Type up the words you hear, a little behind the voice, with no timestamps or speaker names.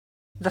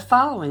The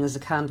following is a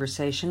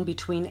conversation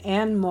between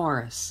Anne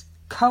Morris,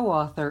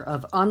 co-author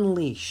of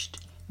Unleashed,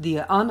 the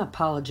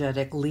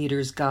Unapologetic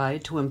Leader's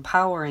Guide to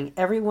Empowering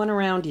Everyone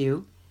Around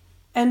You,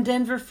 and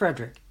Denver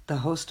Frederick, the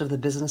host of The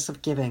Business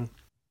of Giving.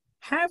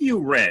 Have you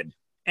read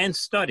and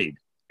studied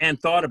and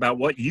thought about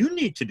what you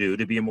need to do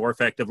to be a more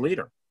effective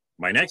leader?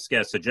 My next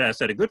guest suggests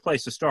that a good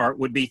place to start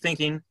would be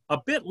thinking a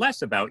bit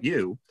less about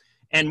you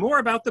and more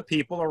about the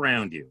people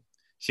around you.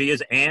 She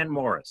is Anne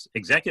Morris,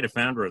 executive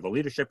founder of the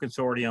Leadership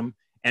Consortium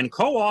and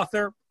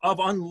co-author of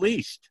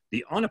Unleashed,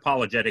 the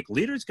Unapologetic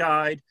Leader's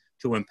Guide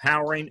to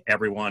Empowering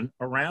Everyone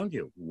Around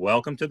You.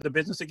 Welcome to The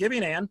Business of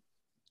Giving, Anne.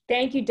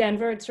 Thank you,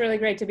 Denver. It's really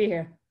great to be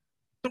here.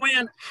 So,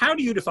 Anne, how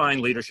do you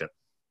define leadership?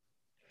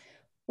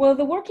 Well,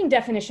 the working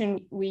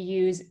definition we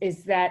use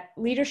is that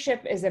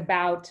leadership is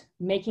about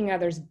making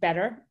others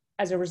better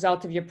as a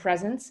result of your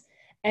presence,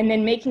 and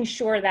then making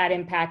sure that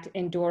impact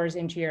endures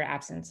into your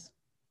absence.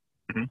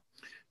 Mm-hmm.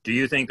 Do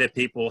you think that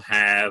people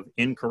have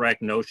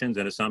incorrect notions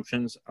and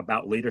assumptions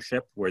about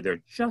leadership where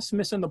they're just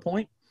missing the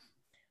point?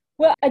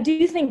 Well, I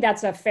do think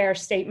that's a fair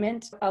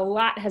statement. A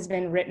lot has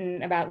been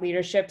written about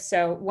leadership.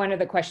 So one of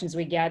the questions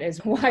we get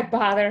is why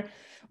bother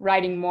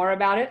writing more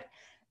about it?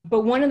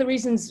 But one of the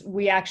reasons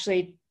we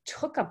actually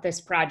took up this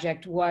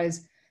project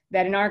was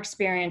that in our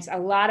experience, a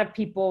lot of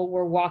people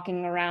were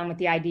walking around with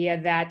the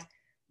idea that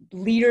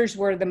leaders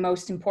were the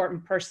most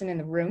important person in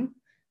the room.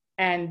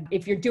 And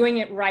if you're doing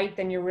it right,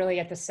 then you're really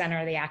at the center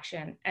of the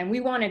action. And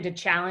we wanted to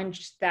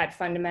challenge that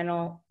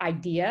fundamental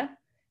idea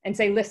and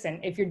say,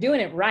 listen, if you're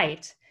doing it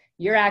right,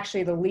 you're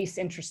actually the least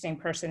interesting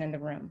person in the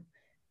room.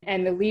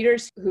 And the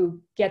leaders who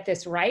get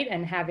this right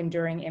and have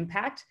enduring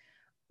impact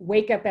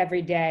wake up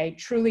every day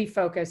truly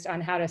focused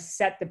on how to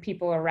set the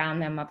people around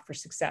them up for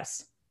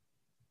success.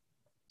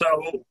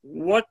 So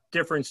what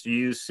difference do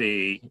you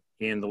see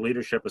in the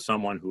leadership of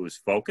someone who is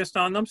focused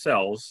on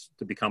themselves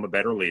to become a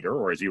better leader,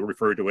 or as you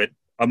refer to it,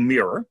 a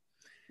mirror,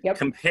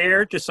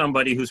 compared to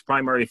somebody whose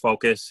primary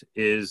focus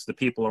is the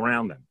people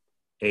around them,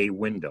 a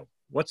window?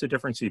 What's the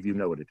difference have you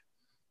noted?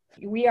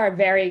 We are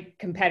very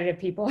competitive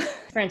people,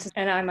 Francis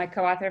and I, my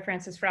co-author,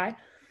 Francis Fry.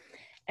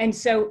 And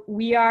so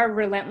we are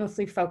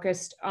relentlessly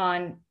focused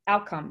on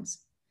outcomes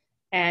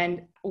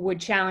and would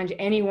challenge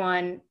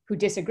anyone who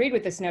disagreed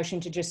with this notion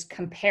to just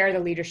compare the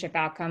leadership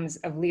outcomes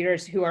of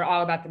leaders who are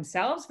all about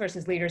themselves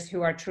versus leaders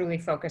who are truly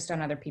focused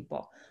on other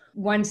people.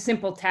 One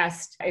simple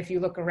test, if you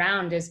look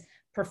around, is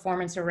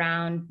performance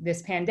around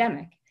this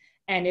pandemic.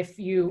 And if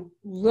you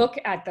look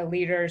at the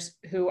leaders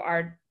who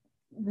are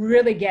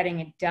really getting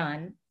it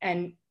done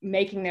and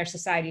making their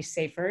societies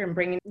safer and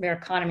bringing their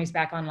economies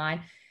back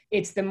online,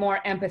 it's the more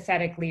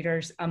empathetic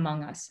leaders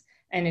among us.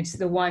 And it's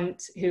the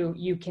ones who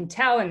you can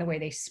tell in the way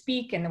they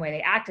speak and the way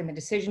they act and the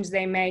decisions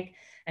they make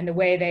and the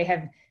way they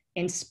have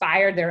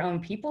inspired their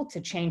own people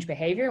to change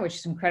behavior, which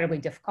is incredibly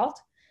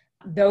difficult.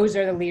 Those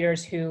are the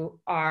leaders who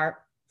are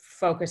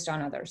focused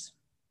on others.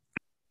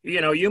 You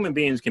know, human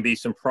beings can be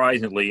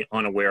surprisingly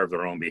unaware of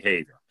their own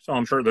behavior. So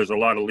I'm sure there's a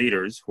lot of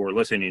leaders who are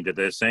listening to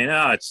this saying,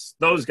 it's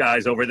those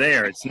guys over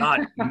there. It's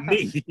not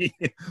me.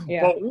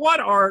 Yeah. But what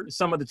are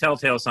some of the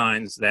telltale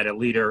signs that a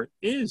leader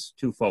is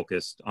too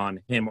focused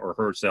on him or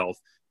herself,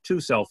 too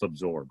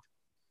self-absorbed?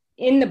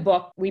 In the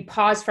book, we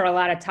pause for a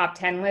lot of top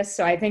 10 lists.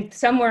 So I think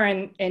somewhere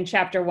in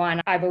chapter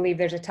 1, I believe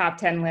there's a top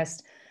 10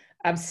 list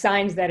of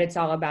signs that it's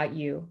all about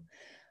you.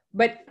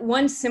 But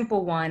one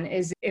simple one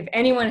is if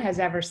anyone has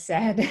ever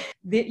said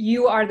that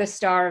you are the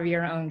star of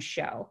your own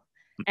show.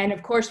 And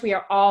of course, we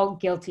are all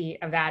guilty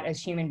of that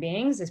as human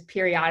beings, as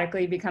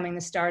periodically becoming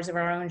the stars of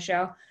our own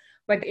show.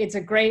 But it's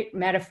a great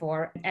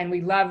metaphor. And we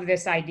love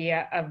this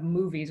idea of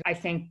movies. I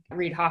think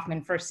Reid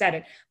Hoffman first said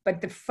it. But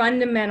the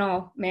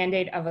fundamental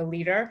mandate of a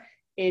leader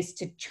is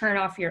to turn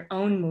off your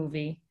own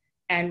movie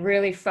and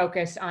really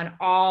focus on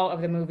all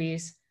of the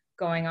movies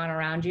going on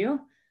around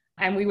you.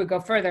 And we would go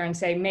further and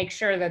say, make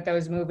sure that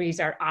those movies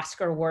are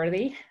Oscar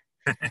worthy.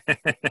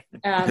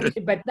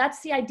 But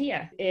that's the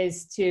idea,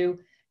 is to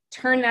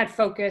turn that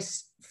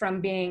focus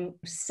from being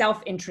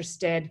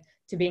self-interested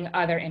to being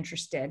other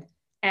interested.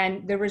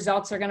 And the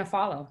results are going to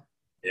follow.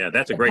 Yeah,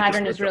 that's a great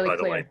pattern is really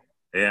clear.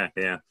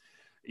 Yeah.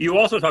 You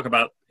also talk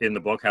about in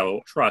the book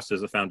how trust is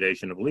the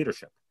foundation of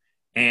leadership.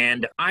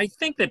 And I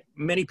think that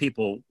many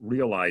people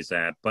realize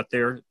that, but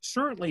they're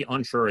certainly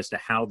unsure as to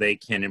how they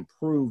can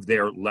improve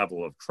their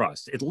level of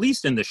trust, at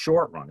least in the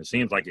short run. It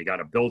seems like you got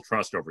to build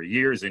trust over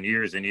years and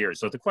years and years.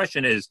 So the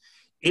question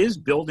is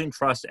building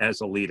trust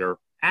as a leader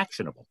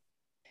actionable?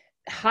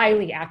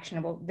 Highly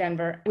actionable,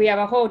 Denver. We have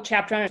a whole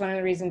chapter on it. One of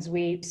the reasons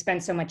we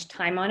spend so much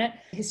time on it.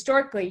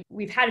 Historically,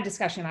 we've had a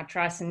discussion about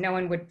trust, and no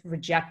one would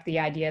reject the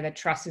idea that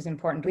trust is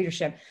important to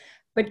leadership.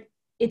 But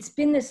it's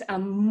been this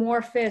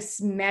amorphous,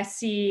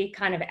 messy,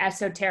 kind of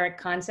esoteric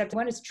concept.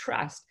 What is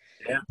trust?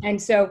 Yeah. And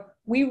so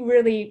we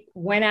really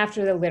went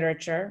after the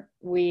literature.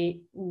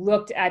 We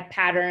looked at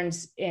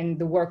patterns in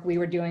the work we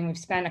were doing. We've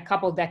spent a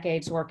couple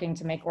decades working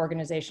to make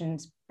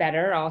organizations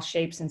better, all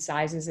shapes and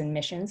sizes and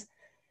missions.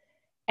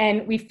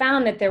 And we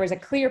found that there was a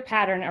clear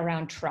pattern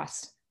around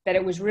trust, that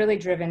it was really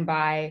driven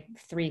by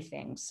 3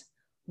 things.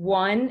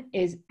 One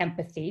is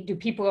empathy. Do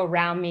people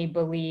around me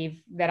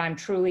believe that I'm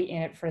truly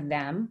in it for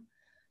them?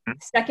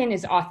 Second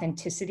is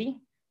authenticity.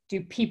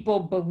 Do people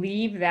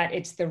believe that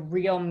it's the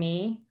real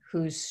me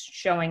who's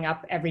showing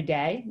up every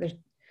day?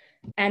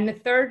 And the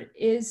third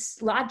is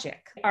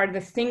logic. Are the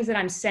things that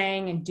I'm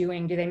saying and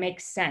doing, do they make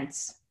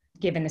sense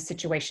given the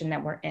situation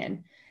that we're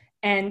in?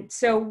 And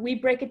so we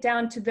break it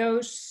down to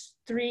those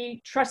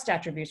three trust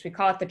attributes. We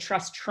call it the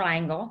trust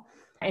triangle.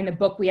 In the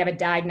book, we have a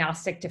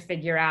diagnostic to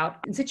figure out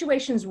in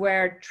situations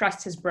where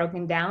trust has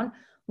broken down,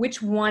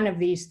 which one of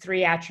these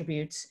three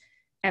attributes,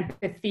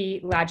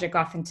 empathy, logic,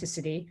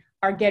 authenticity,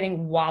 are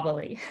getting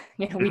wobbly.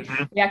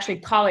 We actually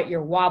call it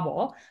your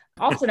wobble.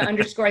 Also to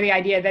underscore the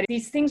idea that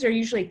these things are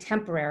usually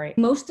temporary.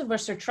 Most of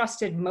us are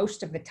trusted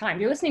most of the time.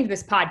 If you're listening to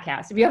this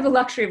podcast, if you have the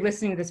luxury of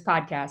listening to this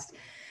podcast,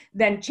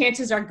 then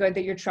chances are good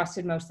that you're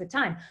trusted most of the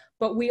time.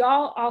 But we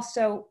all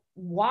also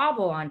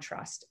wobble on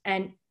trust.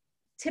 And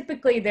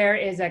typically there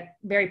is a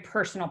very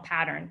personal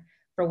pattern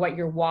for what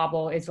your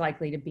wobble is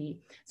likely to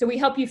be. So we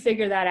help you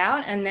figure that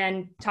out and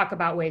then talk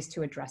about ways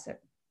to address it.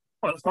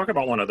 Well, let's talk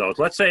about one of those.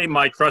 Let's say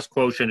my trust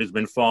quotient has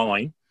been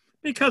falling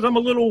because I'm a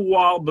little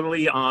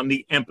wobbly on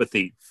the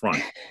empathy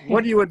front.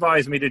 What do you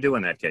advise me to do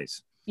in that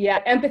case? Yeah,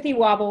 empathy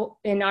wobble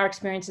in our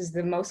experience is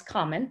the most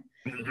common.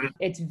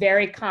 It's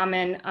very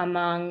common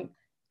among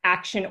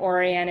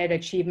action-oriented,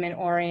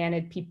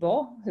 achievement-oriented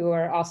people who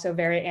are also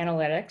very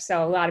analytic.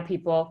 So a lot of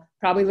people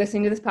probably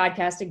listening to this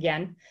podcast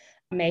again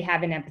may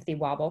have an empathy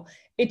wobble.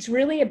 It's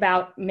really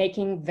about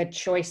making the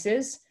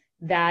choices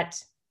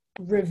that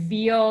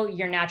reveal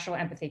your natural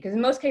empathy. Because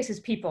in most cases,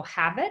 people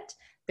have it.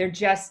 They're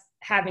just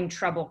having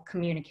trouble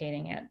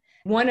communicating it.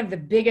 One of the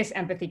biggest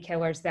empathy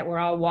killers that we're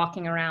all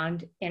walking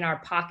around in our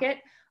pocket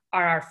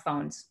are our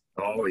phones.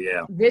 Oh,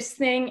 yeah. This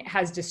thing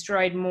has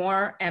destroyed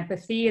more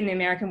empathy in the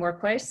American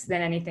workplace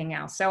than anything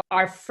else. So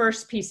our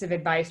first piece of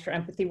advice for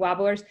empathy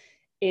wobblers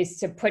is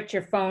to put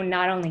your phone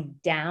not only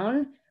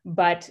down,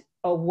 but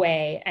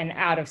away and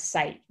out of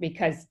sight,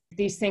 because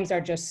these things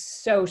are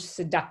just so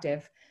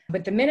seductive.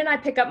 But the minute I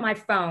pick up my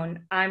phone,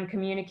 I'm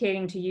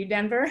communicating to you,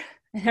 Denver,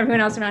 and everyone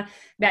else around,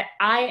 that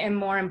I am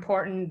more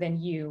important than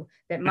you,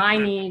 that my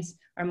needs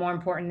are more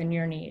important than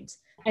your needs.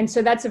 And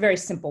so that's a very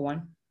simple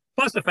one.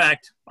 Plus the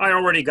fact, I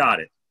already got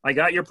it. I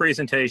got your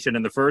presentation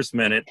in the first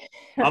minute.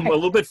 I'm a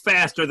little bit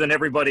faster than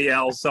everybody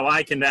else, so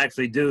I can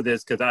actually do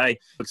this because I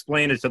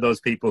explain it to those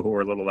people who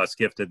are a little less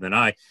gifted than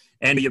I.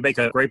 And you make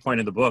a great point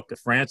in the book,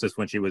 Frances,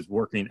 when she was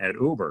working at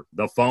Uber,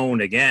 the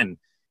phone, again,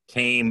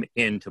 came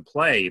into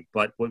play.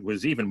 But what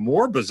was even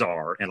more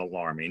bizarre and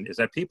alarming is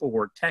that people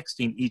were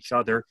texting each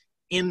other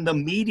in the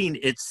meeting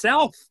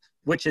itself,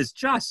 which is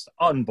just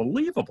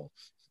unbelievable.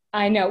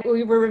 I know.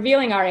 We were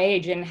revealing our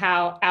age and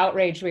how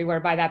outraged we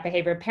were by that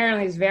behavior.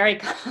 Apparently, it's very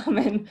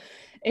common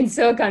in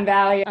Silicon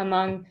Valley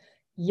among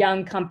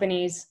young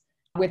companies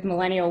with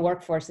millennial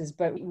workforces,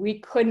 but we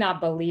could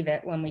not believe it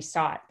when we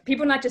saw it.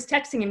 People not just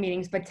texting in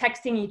meetings, but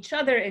texting each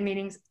other in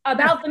meetings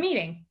about the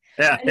meeting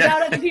and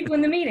about other people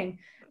in the meeting.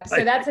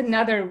 So that's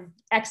another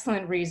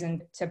excellent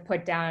reason to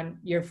put down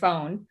your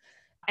phone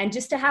and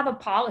just to have a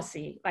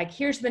policy. Like,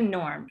 here's the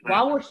norm.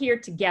 While we're here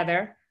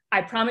together,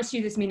 I promise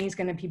you this meeting is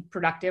going to be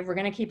productive. We're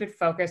going to keep it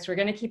focused. We're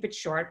going to keep it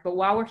short. But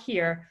while we're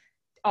here,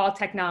 all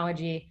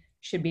technology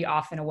should be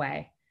off and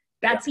away.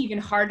 That's even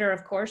harder,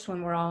 of course,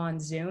 when we're all on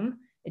Zoom.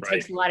 It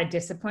takes a lot of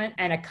discipline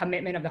and a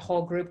commitment of the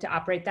whole group to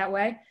operate that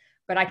way.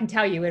 But I can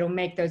tell you, it'll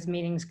make those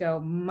meetings go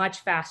much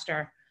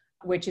faster,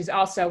 which is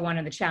also one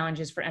of the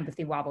challenges for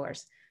empathy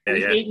wobblers.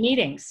 We hate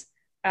meetings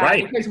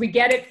because we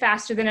get it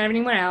faster than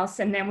anyone else.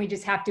 And then we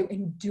just have to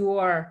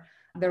endure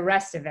the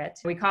rest of it.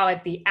 We call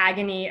it the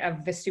agony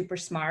of the super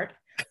smart,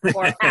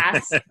 or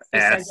ASS, just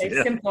as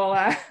a simple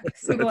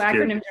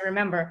acronym to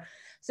remember.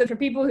 So for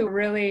people who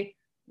really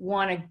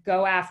want to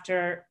go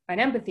after an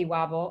empathy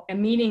wobble, a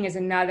meeting is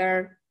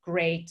another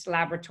great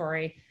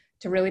laboratory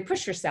to really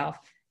push yourself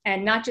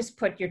and not just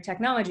put your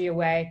technology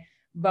away,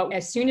 but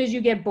as soon as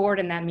you get bored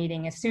in that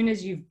meeting, as soon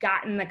as you've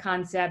gotten the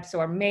concepts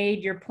or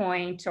made your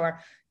point or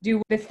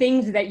do the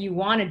things that you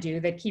want to do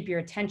that keep your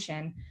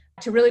attention,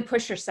 to really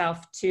push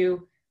yourself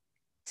to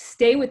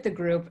stay with the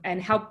group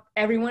and help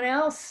everyone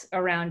else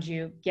around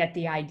you get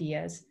the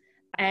ideas.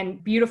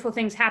 And beautiful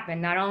things happen.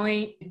 Not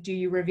only do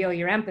you reveal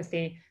your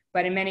empathy,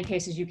 but in many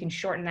cases you can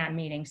shorten that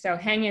meeting. So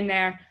hang in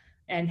there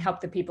and help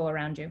the people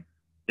around you.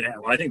 Yeah,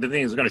 well, I think the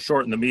thing that's going to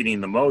shorten the meeting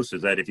the most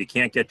is that if you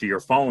can't get to your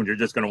phone, you're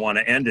just going to want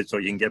to end it so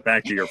you can get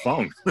back to your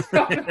phone.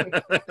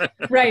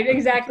 Right,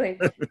 exactly.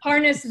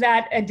 Harness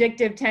that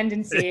addictive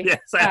tendency. Yes,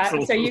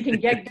 absolutely. So you can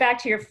get back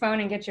to your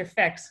phone and get your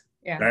fix.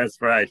 Yeah.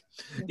 That's right.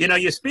 You know,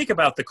 you speak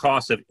about the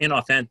cost of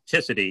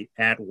inauthenticity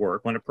at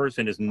work when a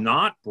person is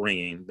not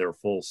bringing their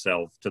full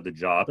self to the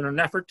job in an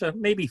effort to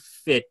maybe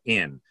fit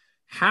in.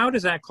 How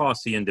does that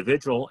cost the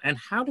individual and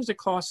how does it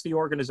cost the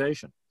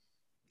organization?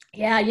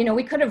 Yeah, you know,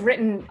 we could have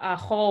written a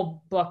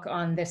whole book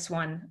on this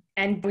one,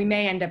 and we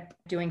may end up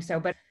doing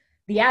so, but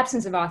the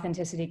absence of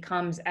authenticity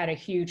comes at a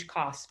huge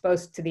cost,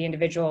 both to the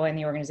individual and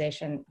the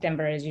organization,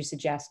 Denver, as you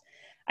suggest.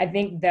 I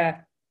think the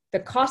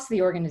cost of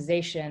the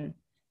organization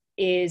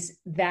is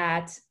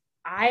that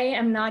I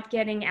am not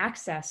getting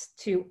access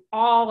to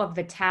all of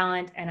the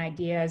talent and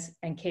ideas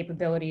and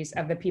capabilities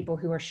of the people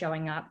who are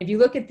showing up. If you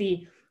look at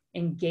the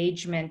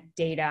engagement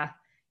data,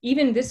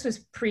 even this was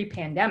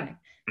pre-pandemic,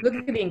 look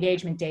at the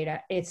engagement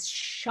data, it's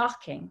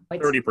shocking.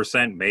 It's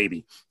 30%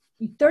 maybe.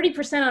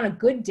 30% on a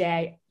good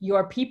day,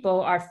 your people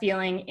are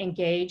feeling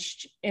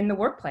engaged in the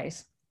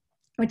workplace,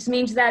 which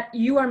means that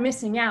you are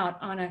missing out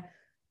on a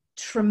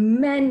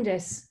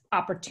tremendous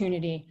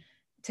opportunity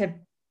to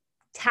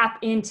tap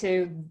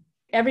into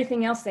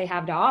everything else they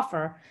have to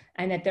offer,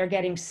 and that they're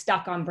getting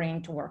stuck on bringing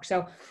to work.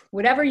 So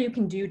whatever you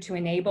can do to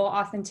enable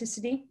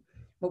authenticity,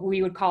 what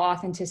we would call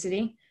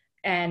authenticity,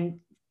 and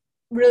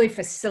really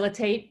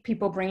facilitate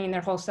people bringing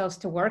their whole selves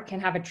to work, can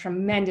have a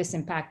tremendous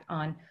impact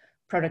on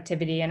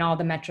productivity and all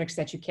the metrics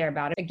that you care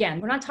about. Again,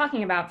 we're not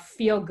talking about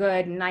feel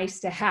good, nice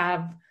to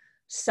have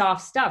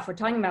soft stuff. We're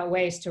talking about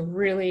ways to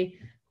really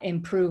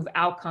improve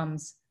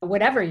outcomes,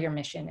 whatever your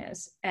mission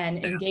is.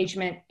 And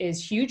engagement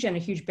is huge, and a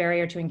huge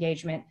barrier to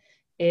engagement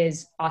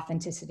is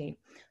authenticity.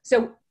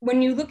 So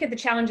when you look at the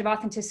challenge of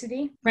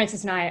authenticity,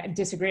 Frances and I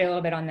disagree a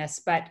little bit on this,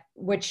 but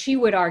what she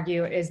would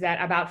argue is that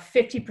about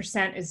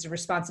 50% is the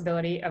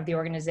responsibility of the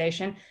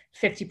organization,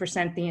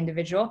 50% the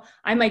individual.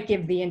 I might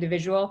give the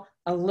individual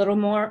a little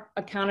more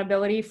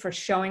accountability for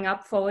showing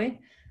up fully,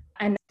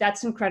 and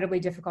that's incredibly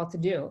difficult to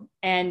do.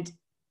 And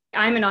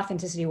I'm an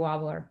authenticity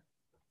wobbler.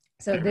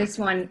 So this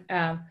one,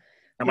 am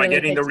I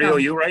getting the real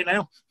you right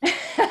now?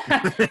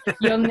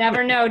 You'll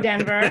never know,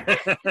 Denver.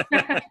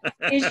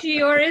 Is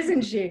she or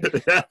isn't she?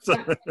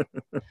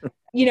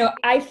 You know,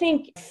 I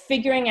think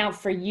figuring out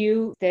for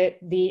you that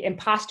the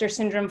imposter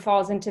syndrome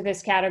falls into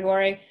this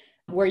category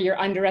where you're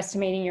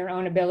underestimating your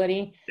own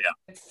ability.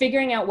 Yeah.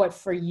 Figuring out what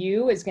for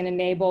you is going to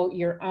enable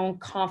your own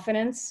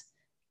confidence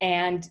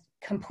and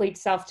complete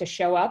self to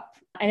show up.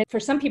 And for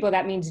some people,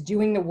 that means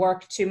doing the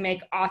work to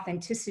make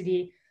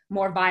authenticity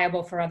more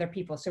viable for other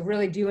people. So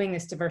really doing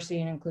this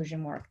diversity and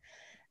inclusion work.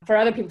 For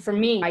other people, for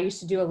me, I used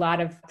to do a lot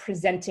of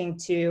presenting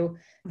to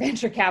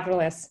venture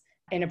capitalists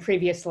in a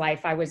previous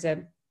life. I was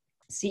a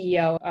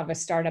CEO of a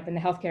startup in the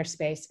healthcare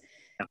space.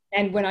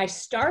 And when I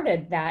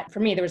started that, for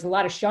me, there was a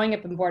lot of showing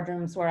up in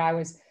boardrooms where I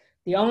was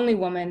the only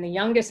woman, the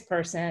youngest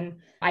person.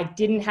 I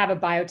didn't have a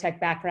biotech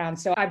background.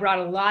 So I brought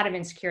a lot of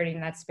insecurity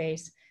in that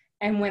space.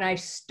 And when I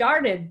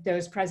started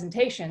those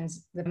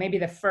presentations, maybe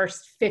the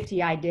first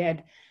 50 I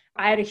did,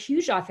 I had a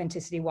huge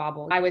authenticity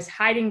wobble. I was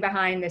hiding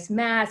behind this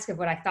mask of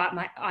what I thought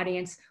my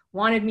audience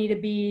wanted me to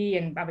be,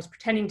 and I was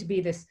pretending to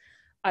be this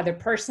other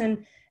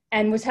person,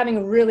 and was having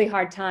a really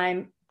hard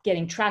time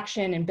getting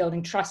traction and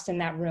building trust in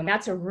that room.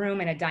 That's a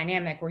room and a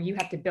dynamic where you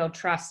have to build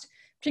trust,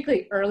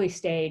 particularly early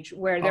stage,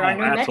 where there are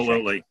no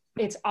metrics.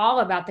 It's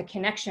all about the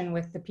connection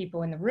with the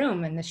people in the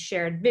room and the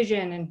shared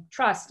vision and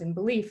trust and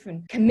belief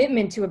and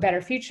commitment to a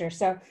better future.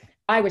 So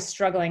I was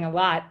struggling a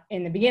lot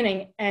in the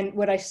beginning. And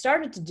what I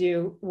started to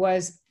do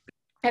was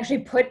actually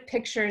put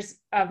pictures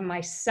of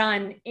my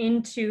son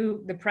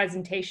into the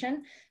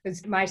presentation.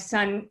 My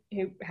son,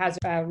 who has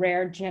a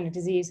rare genetic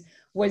disease,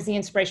 was the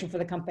inspiration for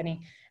the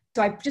company.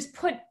 So I just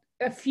put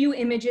a few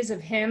images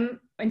of him.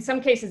 In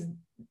some cases,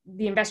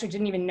 the investor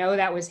didn't even know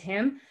that was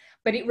him,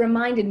 but it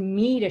reminded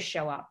me to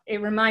show up.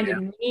 It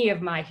reminded me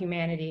of my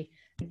humanity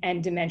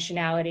and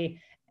dimensionality,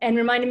 and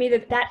reminded me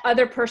that that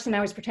other person I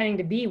was pretending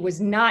to be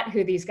was not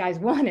who these guys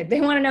wanted. They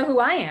want to know who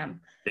I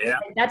am. Yeah.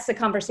 And that's the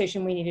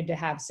conversation we needed to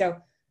have. So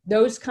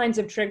those kinds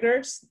of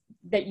triggers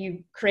that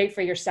you create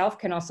for yourself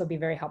can also be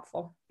very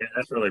helpful. Yeah,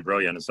 that's really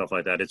brilliant and stuff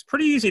like that. It's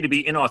pretty easy to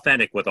be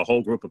inauthentic with a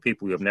whole group of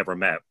people you have never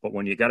met. But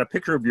when you got a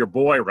picture of your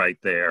boy right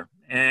there,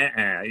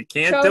 you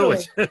can't do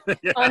it.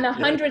 On the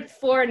 100th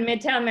floor in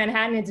Midtown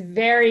Manhattan, it's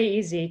very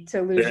easy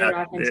to lose your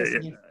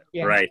authenticity.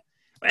 Yeah. Right.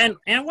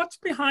 And what's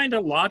behind a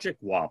logic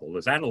wobble?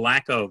 Is that a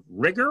lack of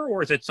rigor,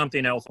 or is it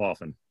something else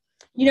often?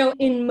 You know,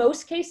 in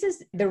most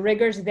cases, the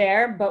rigor's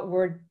there, but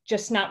we're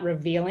just not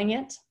revealing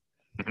it.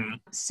 Mm-hmm.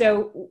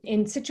 So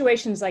in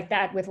situations like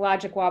that with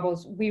logic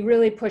wobbles, we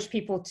really push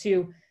people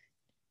to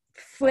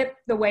flip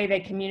the way they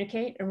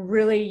communicate and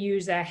really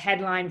use a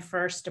headline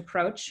first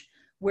approach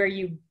where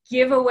you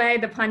give away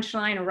the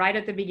punchline right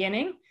at the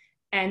beginning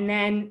and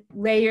then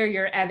layer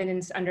your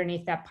evidence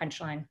underneath that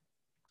punchline.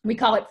 We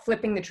call it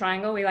flipping the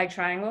triangle. We like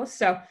triangles.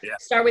 So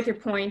start with your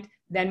point,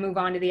 then move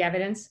on to the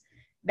evidence.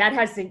 That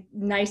has the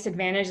nice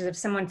advantage that if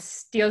someone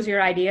steals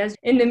your ideas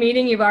in the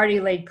meeting, you've already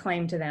laid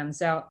claim to them.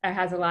 So it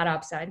has a lot of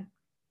upside.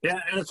 Yeah,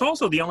 and it's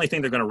also the only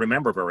thing they're going to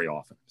remember very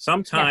often.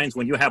 Sometimes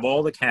when you have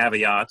all the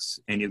caveats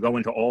and you go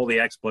into all the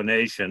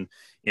explanation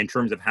in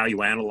terms of how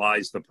you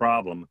analyze the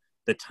problem,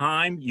 the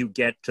time you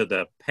get to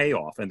the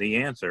payoff and the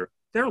answer,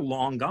 they're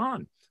long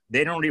gone.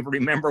 They don't even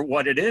remember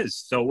what it is.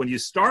 So when you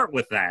start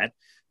with that,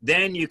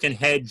 then you can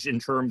hedge in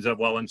terms of,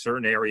 well, in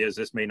certain areas,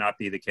 this may not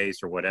be the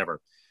case or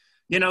whatever.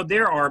 You know,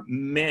 there are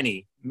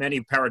many, many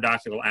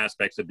paradoxical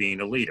aspects of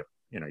being a leader.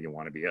 You know, you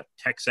want to be a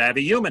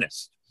tech-savvy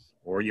humanist,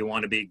 or you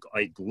want to be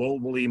a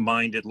globally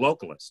minded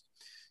localist.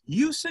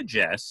 You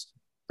suggest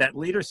that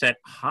leaders set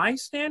high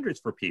standards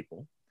for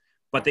people,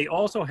 but they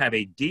also have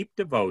a deep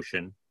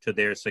devotion to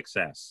their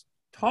success.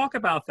 Talk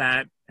about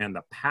that and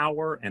the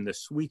power and the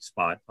sweet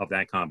spot of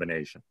that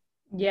combination.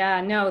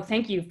 Yeah, no,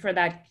 thank you for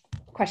that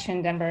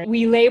question, Denver.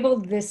 We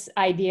labeled this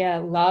idea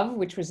love,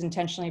 which was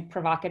intentionally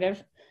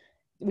provocative.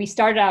 We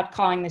started out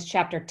calling this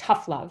chapter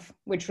tough love,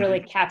 which really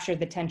captured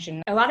the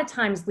tension. A lot of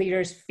times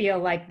leaders feel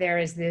like there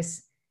is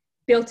this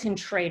built-in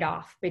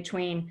trade-off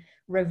between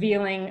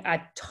revealing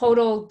a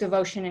total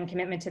devotion and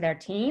commitment to their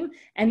team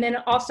and then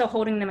also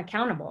holding them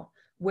accountable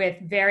with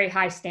very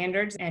high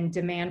standards and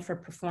demand for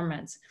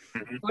performance.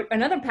 But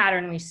another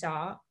pattern we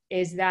saw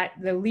is that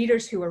the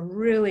leaders who are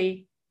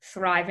really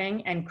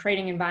thriving and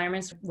creating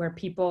environments where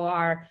people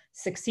are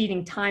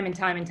succeeding time and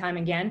time and time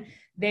again,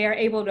 they are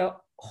able to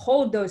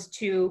hold those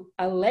two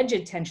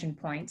alleged tension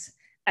points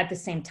at the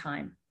same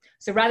time.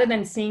 So rather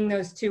than seeing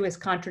those two as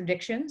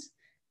contradictions,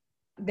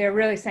 they're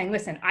really saying,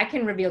 listen, I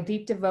can reveal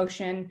deep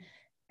devotion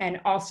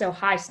and also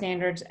high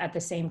standards at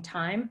the same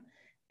time.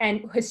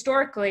 And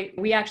historically,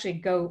 we actually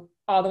go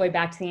all the way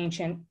back to the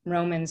ancient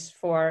Romans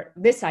for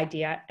this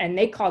idea, and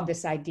they called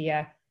this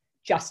idea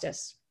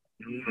justice.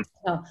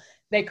 So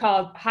they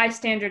called high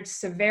standards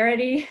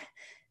severity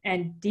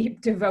and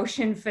deep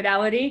devotion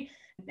fidelity,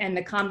 and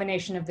the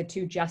combination of the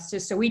two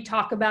justice. So we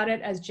talk about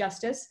it as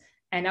justice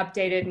and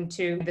update it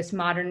into this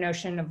modern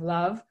notion of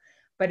love,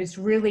 but it's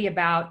really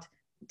about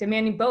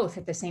demanding both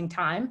at the same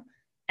time.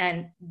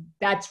 And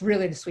that's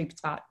really the sweet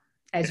spot,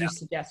 as you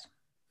suggest.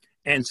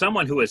 And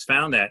someone who has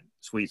found that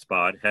sweet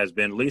spot has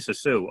been Lisa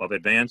Su of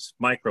Advanced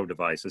Micro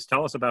Devices.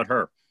 Tell us about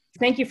her.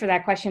 Thank you for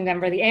that question,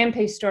 Denver. The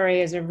AMP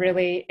story is a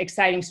really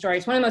exciting story.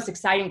 It's one of the most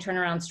exciting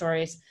turnaround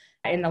stories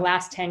in the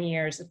last 10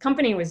 years. The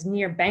company was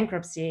near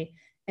bankruptcy,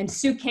 and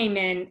Sue came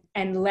in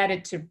and led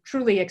it to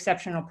truly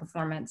exceptional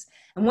performance.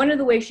 And one of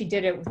the ways she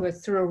did it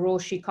was through a rule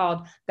she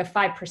called the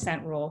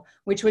 5% rule,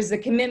 which was the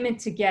commitment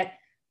to get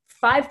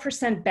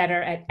 5%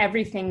 better at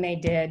everything they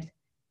did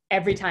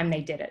every time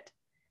they did it.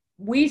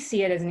 We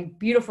see it as a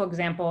beautiful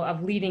example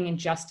of leading in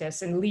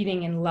justice and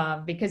leading in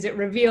love, because it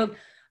revealed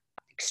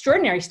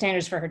extraordinary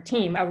standards for her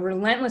team, a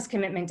relentless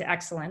commitment to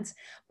excellence,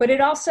 but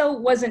it also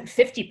wasn't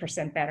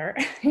 50% better,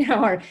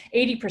 or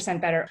 80%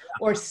 better,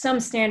 or some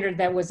standard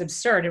that was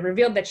absurd. It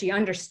revealed that she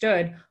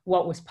understood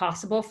what was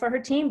possible for her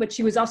team, but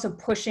she was also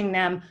pushing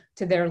them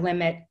to their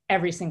limit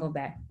every single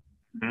day.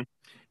 Mm-hmm.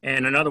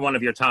 And another one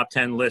of your top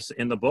 10 lists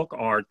in the book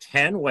are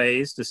 10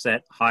 ways to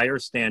set higher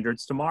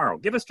standards tomorrow.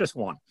 Give us just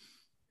one.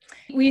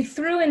 We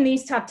threw in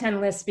these top 10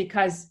 lists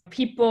because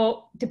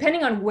people,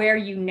 depending on where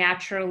you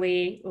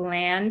naturally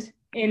land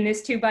in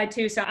this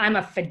 2x2, so I'm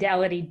a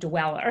fidelity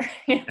dweller.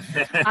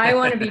 I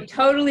want to be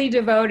totally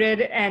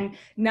devoted and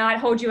not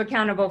hold you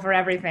accountable for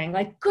everything.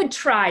 Like, good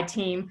try,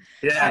 team.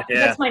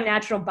 That's my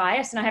natural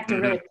bias, and I have to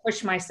really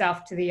push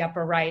myself to the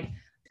upper right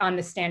on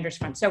the standards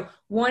front. So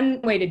one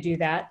way to do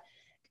that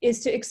is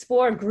to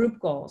explore group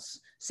goals.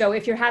 So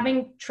if you're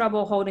having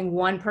trouble holding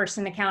one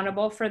person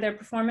accountable for their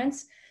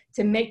performance,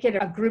 to make it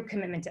a group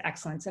commitment to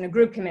excellence and a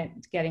group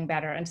commitment to getting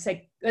better, and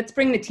say, let's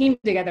bring the team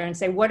together and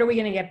say, what are we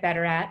going to get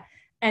better at?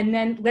 And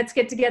then let's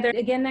get together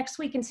again next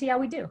week and see how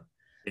we do.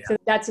 Yeah. So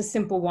that's a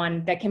simple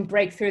one that can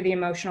break through the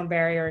emotional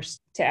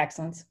barriers to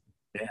excellence.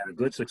 Yeah, a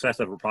good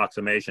successive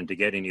approximation to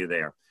getting you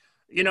there.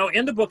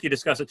 In the book, you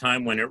discuss a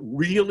time when it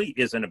really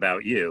isn't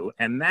about you,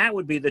 and that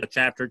would be the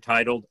chapter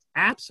titled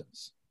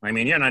Absence. I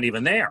mean, you're not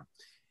even there.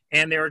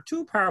 And there are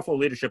two powerful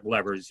leadership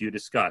levers you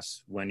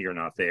discuss when you're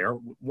not there.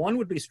 One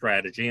would be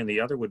strategy, and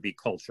the other would be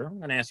culture. I'm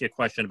going to ask you a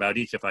question about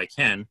each if I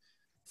can.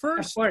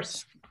 First, of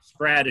course.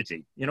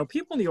 Strategy.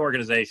 People in the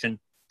organization,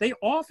 they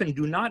often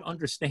do not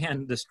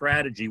understand the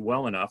strategy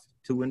well enough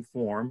to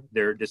inform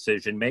their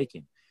decision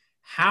making.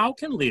 How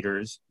can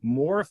leaders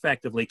more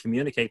effectively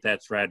communicate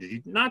that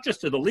strategy, not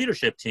just to the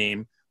leadership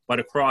team,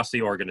 but across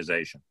the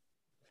organization?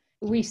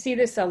 We see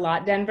this a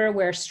lot, Denver,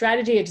 where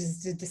strategy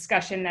is a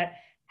discussion that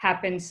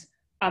happens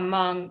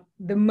among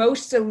the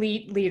most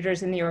elite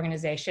leaders in the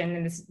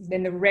organization,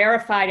 in the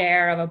rarefied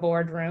air of a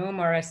boardroom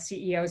or a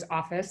CEO's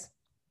office.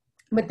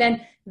 But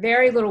then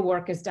very little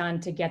work is done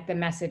to get the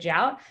message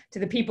out to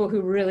the people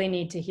who really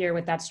need to hear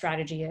what that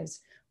strategy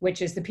is,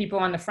 which is the people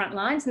on the front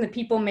lines and the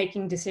people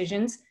making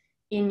decisions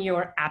in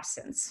your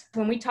absence.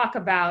 When we talk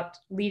about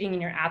leading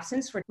in your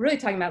absence, we're really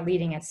talking about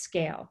leading at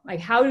scale. Like,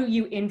 how do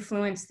you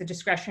influence the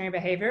discretionary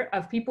behavior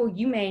of people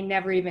you may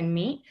never even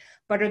meet,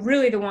 but are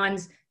really the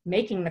ones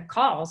making the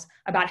calls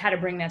about how to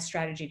bring that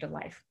strategy to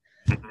life?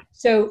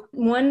 So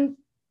one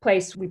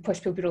place we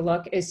push people to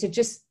look is to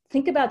just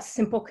think about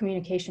simple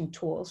communication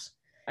tools.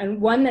 And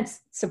one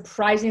that's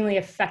surprisingly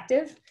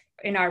effective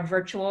in our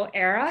virtual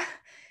era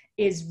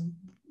is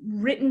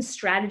written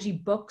strategy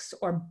books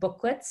or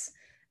booklets.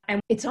 And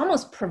it's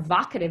almost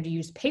provocative to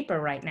use paper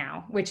right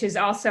now, which is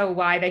also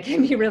why they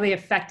can be really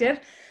effective.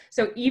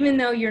 So even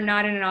though you're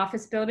not in an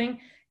office building,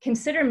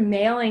 consider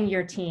mailing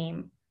your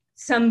team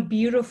some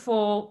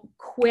beautiful,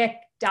 quick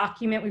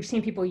document. We've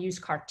seen people use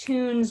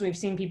cartoons. We've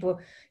seen people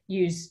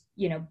use,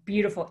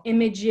 beautiful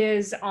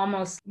images,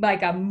 almost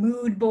like a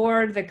mood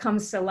board that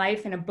comes to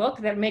life in a book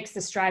that makes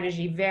the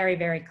strategy very,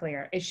 very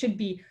clear. It should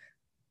be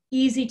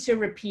easy to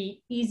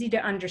repeat, easy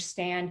to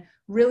understand,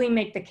 really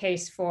make the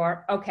case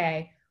for,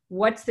 okay,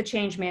 what's the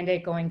change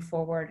mandate going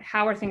forward?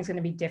 How are things going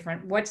to be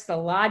different? What's the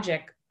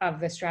logic of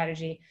the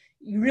strategy?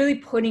 Really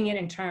putting it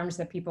in terms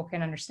that people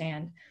can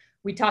understand.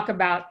 We talk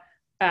about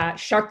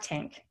Shark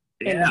Tank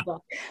in the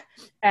book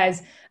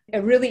as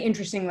a really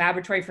interesting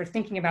laboratory for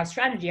thinking about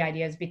strategy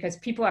ideas, because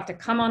people have to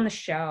come on the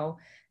show.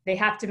 They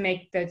have to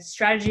make the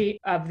strategy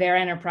of their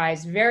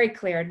enterprise very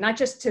clear, not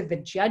just to the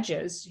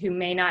judges who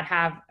may not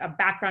have a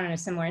background in a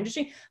similar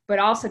industry, but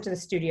also to the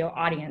studio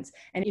audience.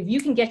 And if you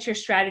can get your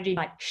strategy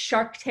like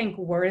Shark Tank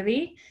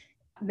worthy,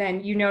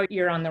 then you know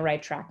you're on the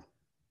right track.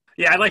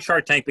 Yeah, I like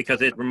Shark Tank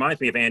because it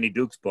reminds me of Andy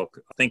Duke's book,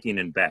 Thinking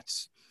in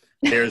Bets.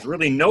 There's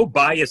really no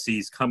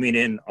biases coming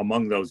in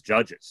among those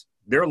judges.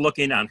 They're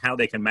looking on how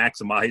they can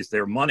maximize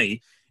their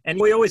money. And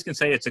we always can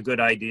say it's a good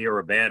idea or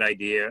a bad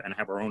idea and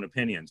have our own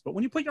opinions. But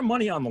when you put your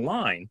money on the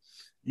line,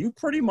 you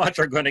pretty much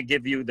are going to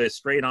give you the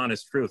straight,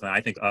 honest truth. And I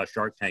think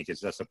Shark Tank is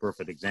just a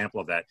perfect example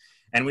of that.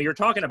 And when you're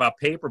talking about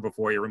paper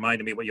before, you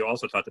reminded me what you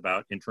also talked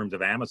about in terms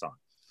of Amazon,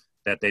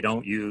 that they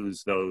don't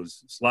use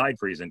those slide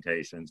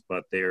presentations,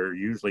 but they're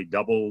usually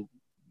double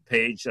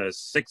page,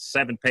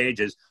 6-7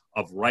 pages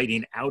of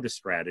writing out a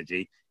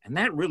strategy. And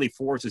that really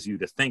forces you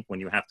to think when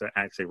you have to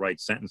actually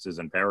write sentences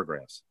and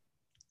paragraphs.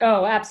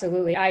 Oh,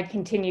 absolutely. I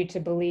continue to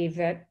believe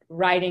that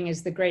writing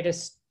is the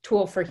greatest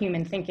tool for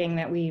human thinking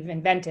that we've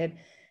invented.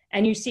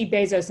 And you see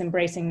Bezos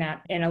embracing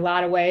that in a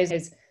lot of ways.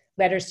 His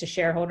letters to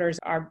shareholders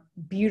are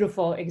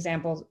beautiful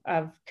examples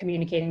of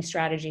communicating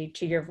strategy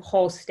to your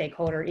whole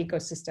stakeholder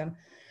ecosystem.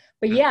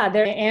 But yeah,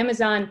 the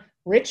Amazon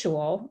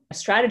ritual, a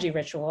strategy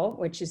ritual,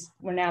 which is,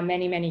 we're now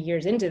many, many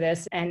years into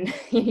this, and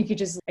you could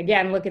just,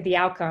 again, look at the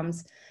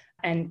outcomes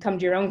and come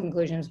to your own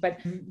conclusions. But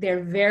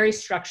they're very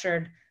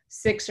structured,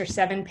 6 or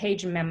 7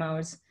 page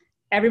memos.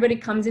 Everybody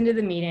comes into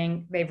the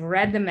meeting, they've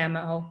read the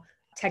memo,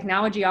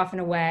 technology off and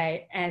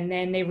away, and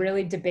then they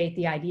really debate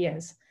the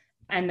ideas.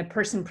 And the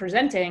person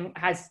presenting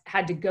has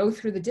had to go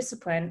through the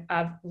discipline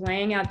of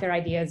laying out their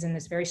ideas in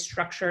this very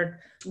structured,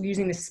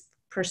 using this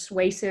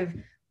persuasive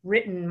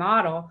written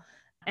model.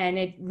 And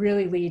it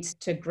really leads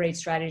to great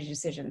strategy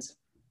decisions.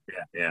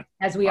 Yeah.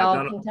 As we all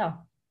can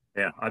tell.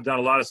 Yeah, I've done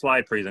a lot of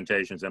slide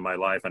presentations in my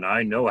life, and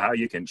I know how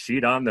you can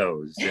cheat on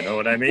those. You know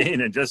what I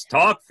mean? And just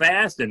talk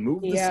fast and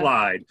move the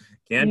slide.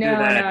 Can't do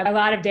that. No, a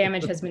lot of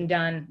damage has been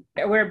done.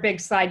 We're big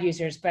slide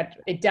users, but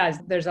it does.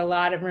 There's a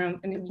lot of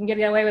room, and you can get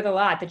away with a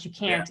lot that you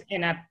can't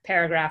in a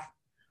paragraph.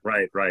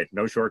 Right.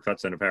 No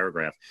shortcuts in a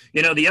paragraph.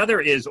 You know, the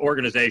other is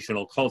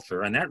organizational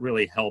culture, and that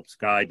really helps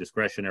guide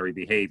discretionary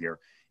behavior.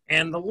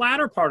 And the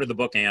latter part of the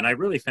book, Anne, I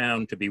really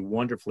found to be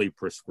wonderfully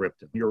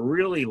prescriptive. You're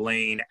really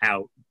laying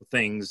out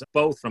things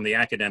both from the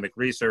academic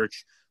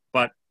research,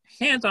 but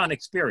hands-on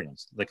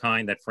experience, the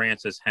kind that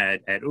Frances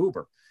had at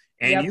Uber.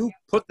 And you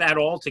put that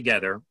all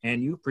together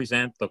and you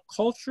present the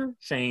Culture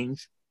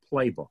Change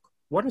Playbook.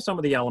 What are some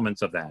of the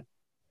elements of that?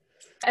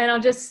 And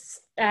I'll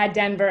just add,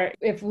 Denver,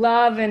 if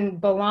love and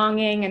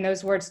belonging and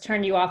those words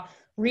turn you off,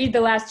 read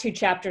the last 2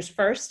 chapters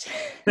first,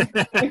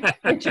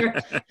 which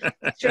are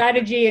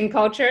strategy and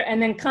culture,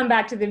 and then come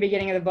back to the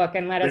beginning of the book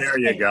and let us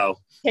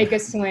take a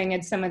swing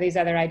at some of these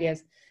other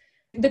ideas.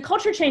 The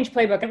Culture Change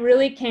Playbook, it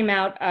really came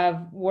out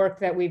of work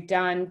that we've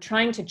done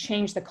trying to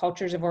change the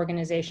cultures of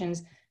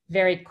organizations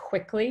very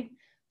quickly.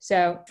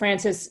 So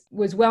Frances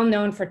was well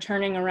known for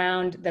turning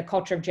around the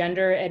culture of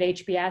gender at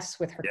HBS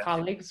with her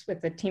colleagues,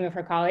 with the team of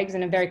her colleagues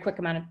in a very quick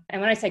amount of, and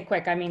when I say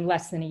quick, I mean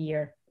less than a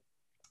year.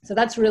 So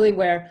that's really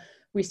where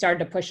we started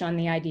to push on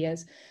the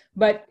ideas.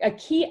 But a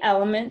key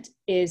element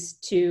is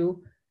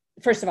to,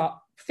 first of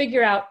all,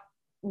 figure out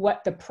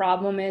what the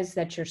problem is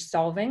that you're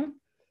solving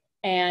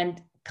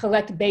and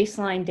collect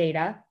baseline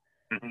data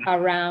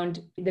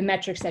around the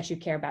metrics that you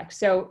care about.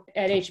 So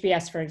at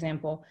HBS, for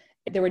example,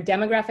 there were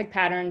demographic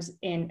patterns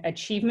in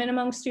achievement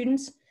among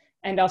students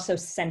and also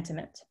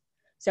sentiment.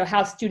 So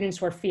how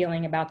students were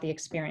feeling about the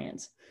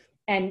experience.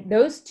 And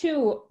those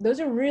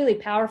are really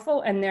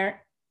powerful, and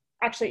they're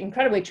actually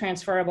incredibly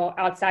transferable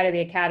outside of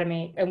the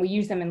academy, and we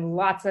use them in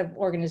lots of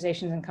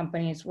organizations and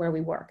companies where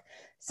we work.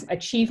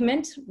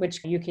 Achievement,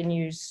 which you can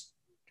use,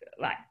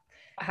 like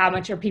how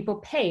much are people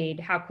paid,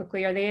 how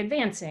quickly are they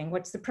advancing,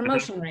 what's the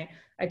promotion rate,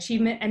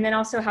 achievement, and then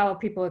also how are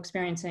people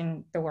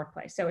experiencing the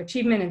workplace. So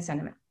achievement and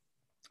sentiment.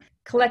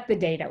 Collect the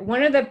data.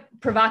 One of the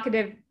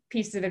provocative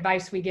pieces of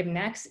advice we give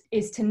next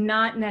is to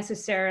not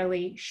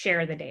necessarily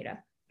share the data.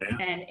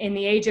 And in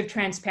the age of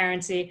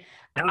transparency,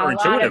 a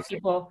lot of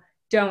people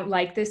don't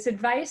like this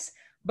advice,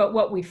 but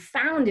what we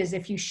found is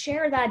if you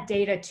share that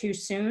data too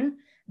soon,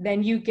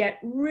 then you get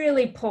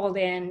really pulled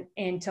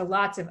into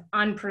lots of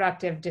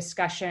unproductive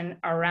discussion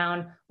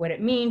around what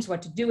it means,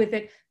 what to do with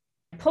it.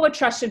 Pull a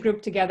trusted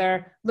group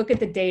together, look at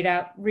the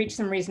data, reach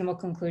some reasonable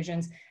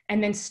conclusions,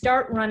 and then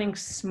start running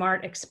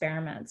smart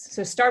experiments.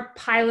 So start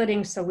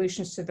piloting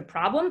solutions to the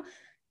problem,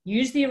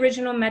 use the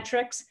original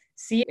metrics,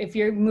 see if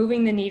you're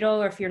moving the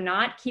needle, or if you're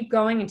not, keep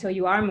going until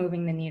you are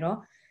moving the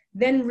needle.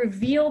 then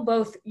reveal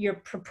both your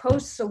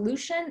proposed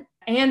solution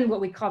and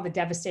what we call the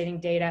devastating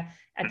data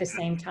at the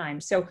same time.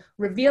 So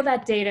reveal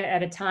that data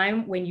at a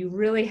time when you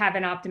really have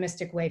an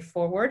optimistic way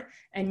forward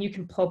and you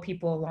can pull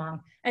people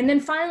along. And then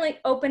finally,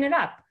 open it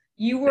up.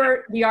 You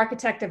were the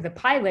architect of the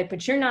pilot,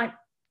 but you're not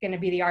going to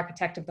be the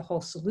architect of the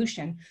whole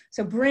solution.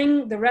 So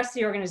bring the rest of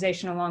the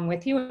organization along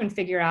with you and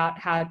figure out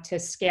how to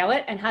scale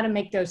it and how to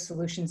make those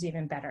solutions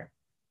even better.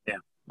 Yeah,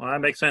 well,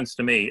 that makes sense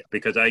to me,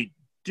 because I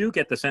do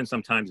get the sense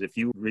sometimes if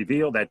you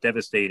reveal that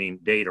devastating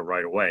data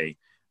right away,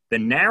 the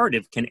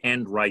narrative can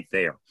end right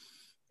there.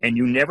 And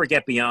you never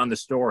get beyond the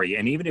story.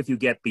 And even if you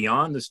get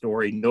beyond the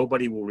story,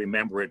 nobody will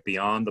remember it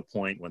beyond the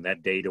point when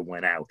that data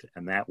went out.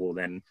 And that will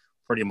then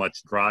pretty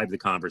much drive the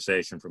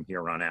conversation from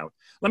here on out.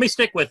 Let me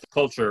stick with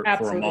culture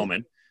for a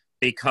moment,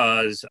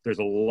 because there's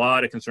a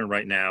lot of concern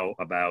right now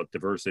about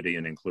diversity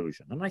and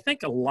inclusion. And I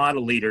think a lot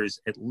of leaders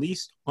at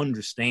least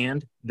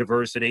understand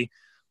diversity,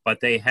 but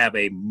they have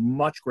a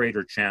much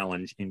greater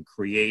challenge in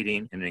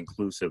creating an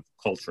inclusive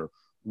culture.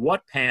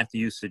 What path do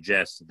you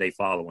suggest they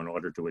follow in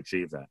order to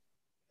achieve that?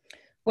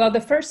 Well,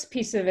 the first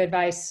piece of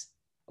advice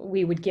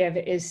we would give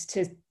is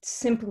to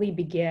simply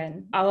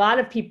begin. A lot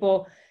of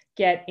people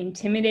get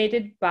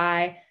intimidated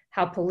by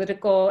how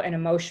political and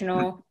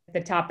emotional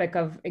the topic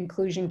of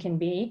inclusion can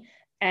be.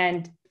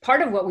 And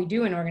part of what we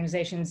do in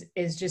organizations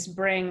is just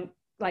bring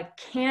like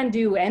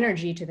can-do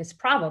energy to this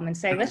problem and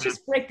say, let's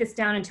just break this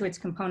down into its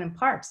component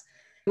parts.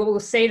 What we'll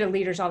say to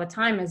leaders all the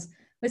time is,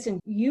 listen,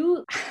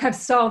 you have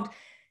solved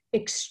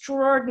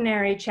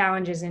extraordinary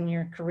challenges in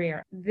your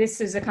career.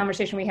 This is a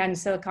conversation we had in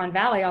Silicon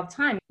Valley all the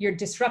time. You're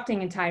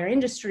disrupting entire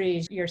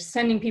industries, you're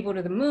sending people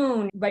to the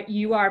moon, but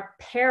you are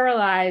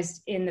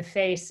paralyzed in the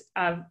face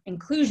of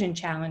inclusion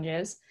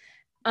challenges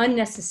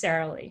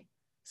unnecessarily.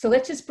 So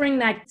let's just bring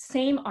that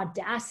same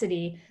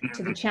audacity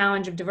to the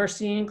challenge of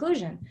diversity and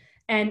inclusion.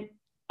 And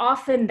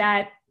often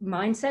that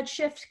mindset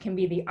shift can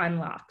be the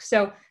unlock.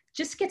 So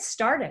just get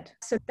started.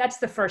 So that's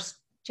the first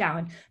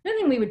challenge. Another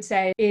thing we would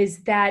say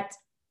is that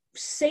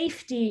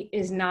safety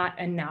is not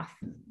enough.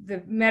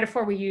 The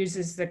metaphor we use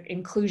is the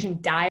inclusion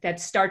diet that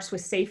starts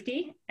with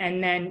safety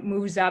and then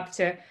moves up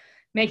to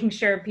making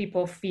sure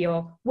people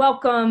feel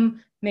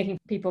welcome, making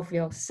people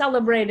feel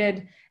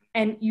celebrated.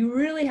 And you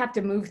really have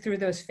to move through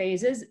those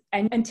phases.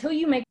 And until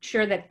you make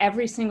sure that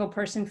every single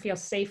person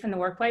feels safe in the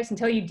workplace,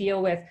 until you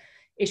deal with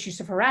issues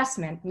of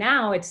harassment,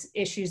 now it's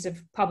issues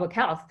of public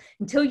health.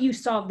 Until you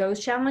solve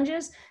those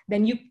challenges,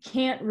 then you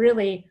can't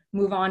really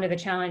move on to the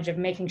challenge of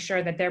making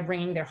sure that they're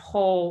bringing their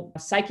whole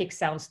psychic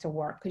selves to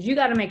work, because you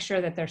got to make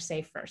sure that they're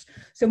safe first.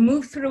 So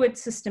move through it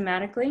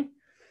systematically,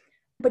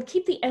 but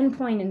keep the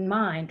endpoint in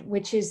mind,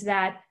 which is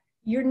that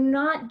you're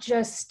not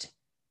just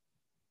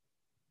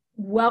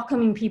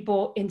welcoming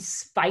people in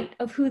spite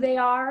of who they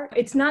are.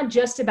 It's not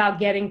just about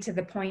getting to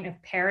the point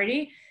of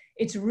parity.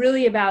 It's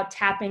really about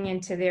tapping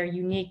into their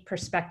unique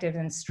perspectives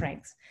and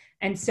strengths.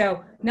 And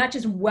so not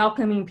just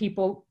welcoming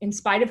people in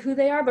spite of who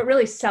they are, but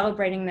really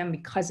celebrating them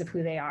because of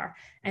who they are.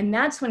 And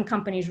that's when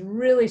companies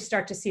really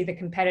start to see the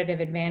competitive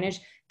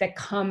advantage that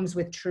comes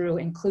with true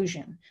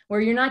inclusion,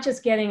 where you're not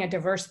just getting a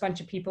diverse bunch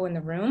of people in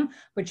the room,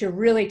 but you're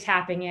really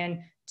tapping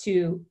in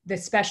to the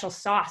special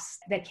sauce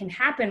that can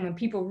happen when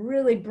people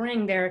really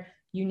bring their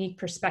unique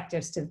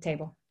perspectives to the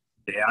table.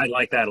 Yeah, I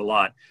like that a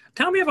lot.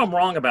 Tell me if I'm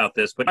wrong about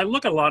this, but I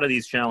look at a lot of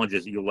these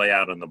challenges that you lay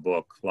out in the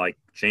book, like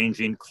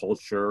changing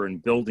culture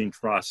and building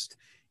trust.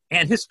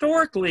 And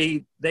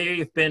historically,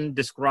 they've been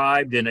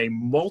described in a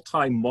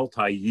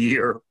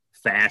multi-year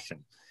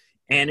fashion.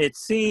 And it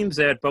seems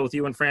that both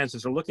you and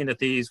Frances are looking at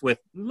these with,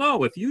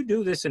 no, if you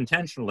do this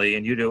intentionally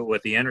and you do it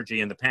with the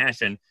energy and the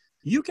passion,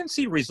 you can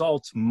see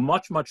results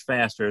much, much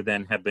faster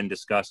than have been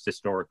discussed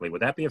historically.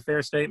 Would that be a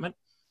fair statement?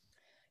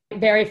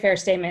 Very fair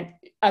statement.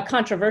 A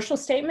controversial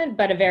statement,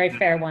 but a very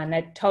fair one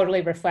that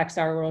totally reflects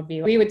our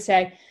worldview. We would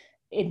say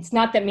it's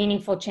not that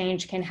meaningful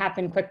change can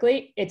happen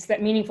quickly. It's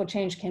that meaningful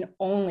change can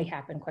only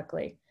happen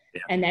quickly.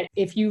 Yeah. And that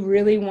if you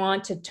really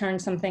want to turn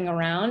something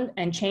around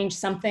and change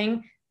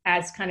something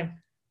as kind of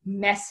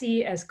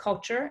messy as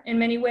culture in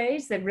many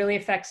ways that really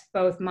affects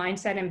both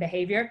mindset and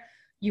behavior,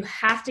 you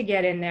have to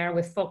get in there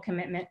with full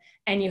commitment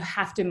and you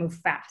have to move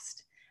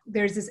fast.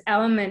 There's this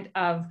element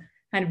of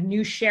kind of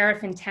new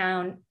sheriff in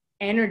town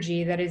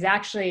energy that is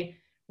actually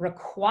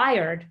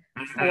required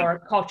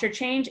for culture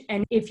change.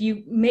 And if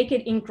you make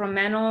it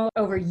incremental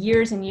over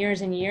years and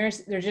years and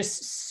years, there's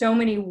just so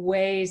many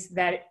ways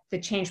that the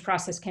change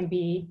process can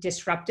be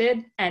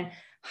disrupted and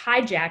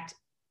hijacked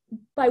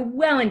by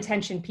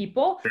well-intentioned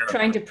people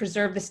trying to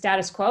preserve the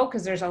status quo,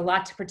 because there's a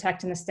lot to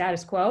protect in the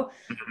status quo.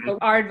 But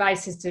our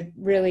advice is to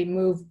really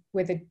move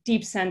with a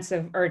deep sense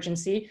of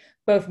urgency,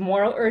 both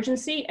moral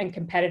urgency and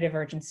competitive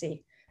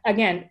urgency.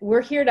 Again,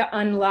 we're here to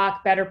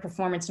unlock better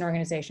performance in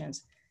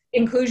organizations.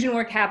 Inclusion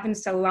work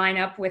happens to line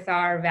up with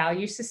our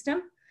value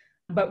system,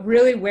 but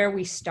really where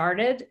we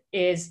started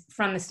is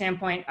from the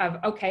standpoint of,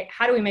 okay,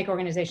 how do we make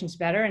organizations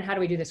better and how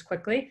do we do this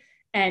quickly?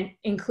 And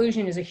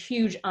inclusion is a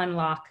huge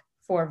unlock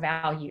for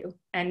value.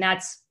 And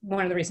that's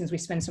one of the reasons we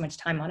spend so much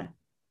time on it.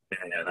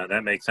 Yeah,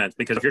 that makes sense.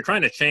 Because if you're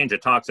trying to change a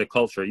toxic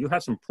culture, you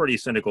have some pretty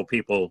cynical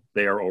people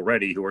there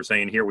already who are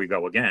saying, here we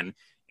go again.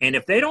 And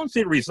if they don't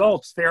see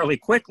results fairly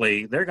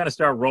quickly, they're going to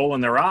start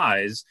rolling their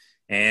eyes,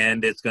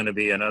 and it's going to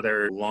be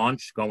another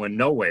launch going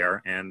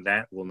nowhere, and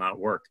that will not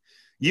work.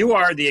 You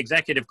are the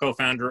executive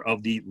co-founder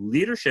of the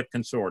Leadership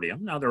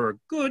Consortium. Now, there are a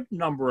good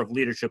number of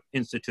leadership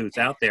institutes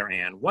out there,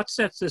 Anne. What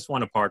sets this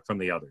one apart from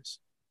the others?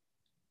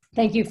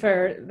 Thank you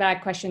for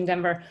that question,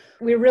 Denver.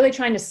 We're really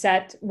trying to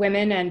set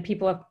women and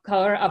people of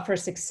color up for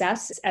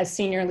success as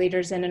senior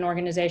leaders in an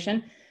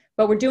organization,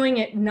 but we're doing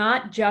it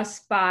not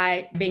just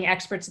by being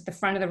experts at the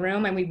front of the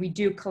room, and we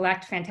do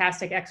collect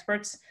fantastic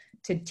experts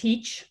to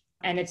teach,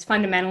 and it's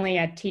fundamentally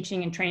a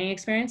teaching and training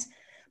experience,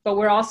 but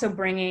we're also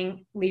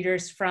bringing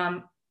leaders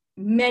from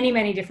many,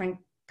 many different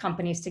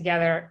companies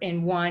together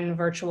in one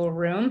virtual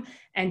room.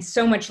 And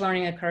so much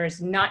learning occurs,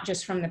 not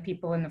just from the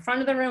people in the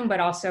front of the room, but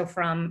also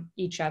from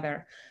each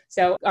other.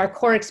 So our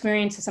core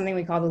experience is something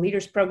we call the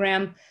Leaders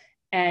Program,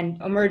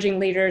 and emerging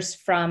leaders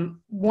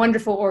from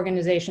wonderful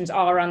organizations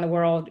all around the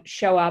world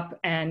show up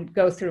and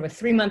go through a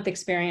 3-month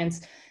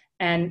experience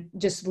and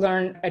just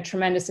learn a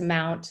tremendous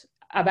amount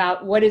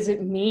about what does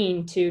it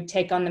mean to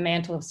take on the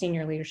mantle of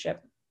senior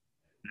leadership.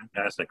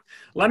 Fantastic.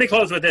 Let me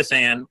close with this,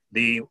 Anne.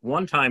 The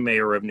one-time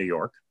mayor of New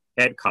York,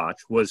 Ed Koch,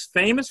 was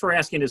famous for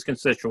asking his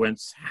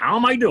constituents, how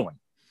am I doing?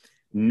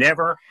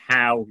 Never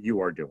how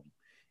you are doing.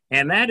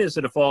 And that is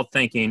the default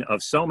thinking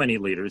of so many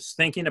leaders,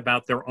 thinking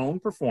about their own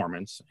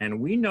performance. And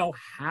we know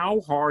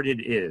how hard it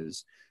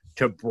is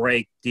to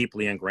break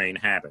deeply ingrained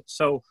habits.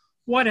 So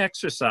what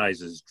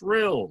exercises,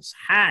 drills,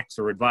 hacks,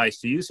 or advice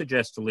do you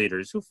suggest to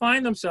leaders who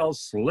find themselves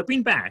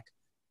slipping back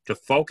to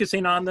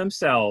focusing on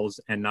themselves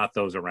and not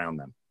those around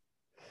them?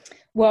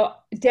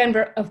 Well,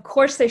 Denver, of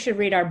course they should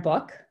read our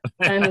book,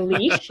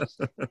 Unleash,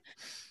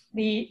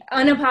 the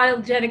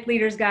Unapologetic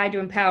Leader's Guide to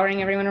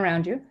Empowering Everyone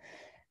Around You.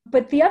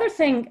 But the other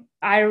thing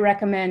I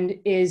recommend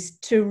is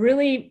to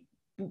really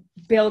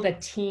build a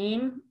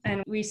team.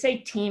 And we say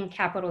team,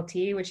 capital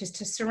T, which is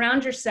to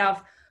surround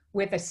yourself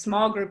with a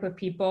small group of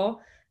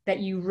people that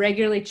you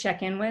regularly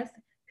check in with,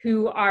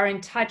 who are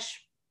in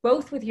touch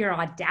both with your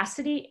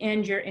audacity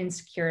and your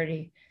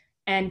insecurity.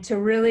 And to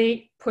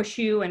really push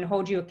you and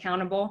hold you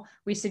accountable,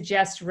 we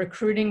suggest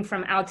recruiting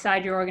from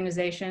outside your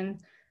organization.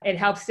 It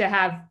helps to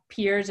have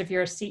peers. If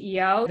you're a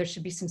CEO, there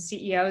should be some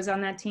CEOs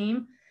on that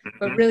team,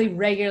 but really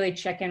regularly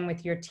check in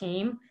with your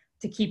team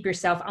to keep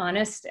yourself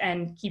honest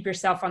and keep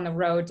yourself on the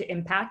road to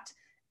impact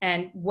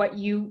and what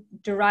you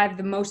derive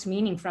the most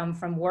meaning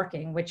from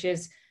working, which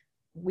is,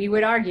 we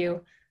would argue,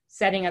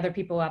 setting other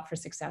people up for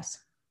success.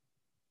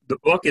 The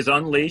book is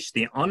Unleashed,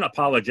 the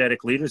Unapologetic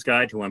Leader's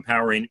Guide to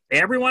Empowering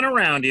Everyone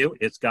Around You.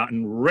 It's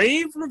gotten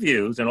rave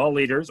reviews, and all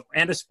leaders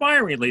and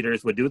aspiring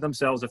leaders would do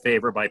themselves a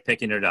favor by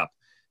picking it up.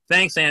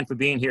 Thanks, Anne, for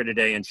being here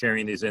today and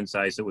sharing these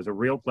insights. It was a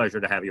real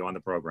pleasure to have you on the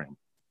program.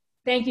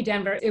 Thank you,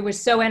 Denver. It was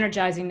so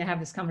energizing to have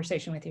this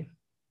conversation with you.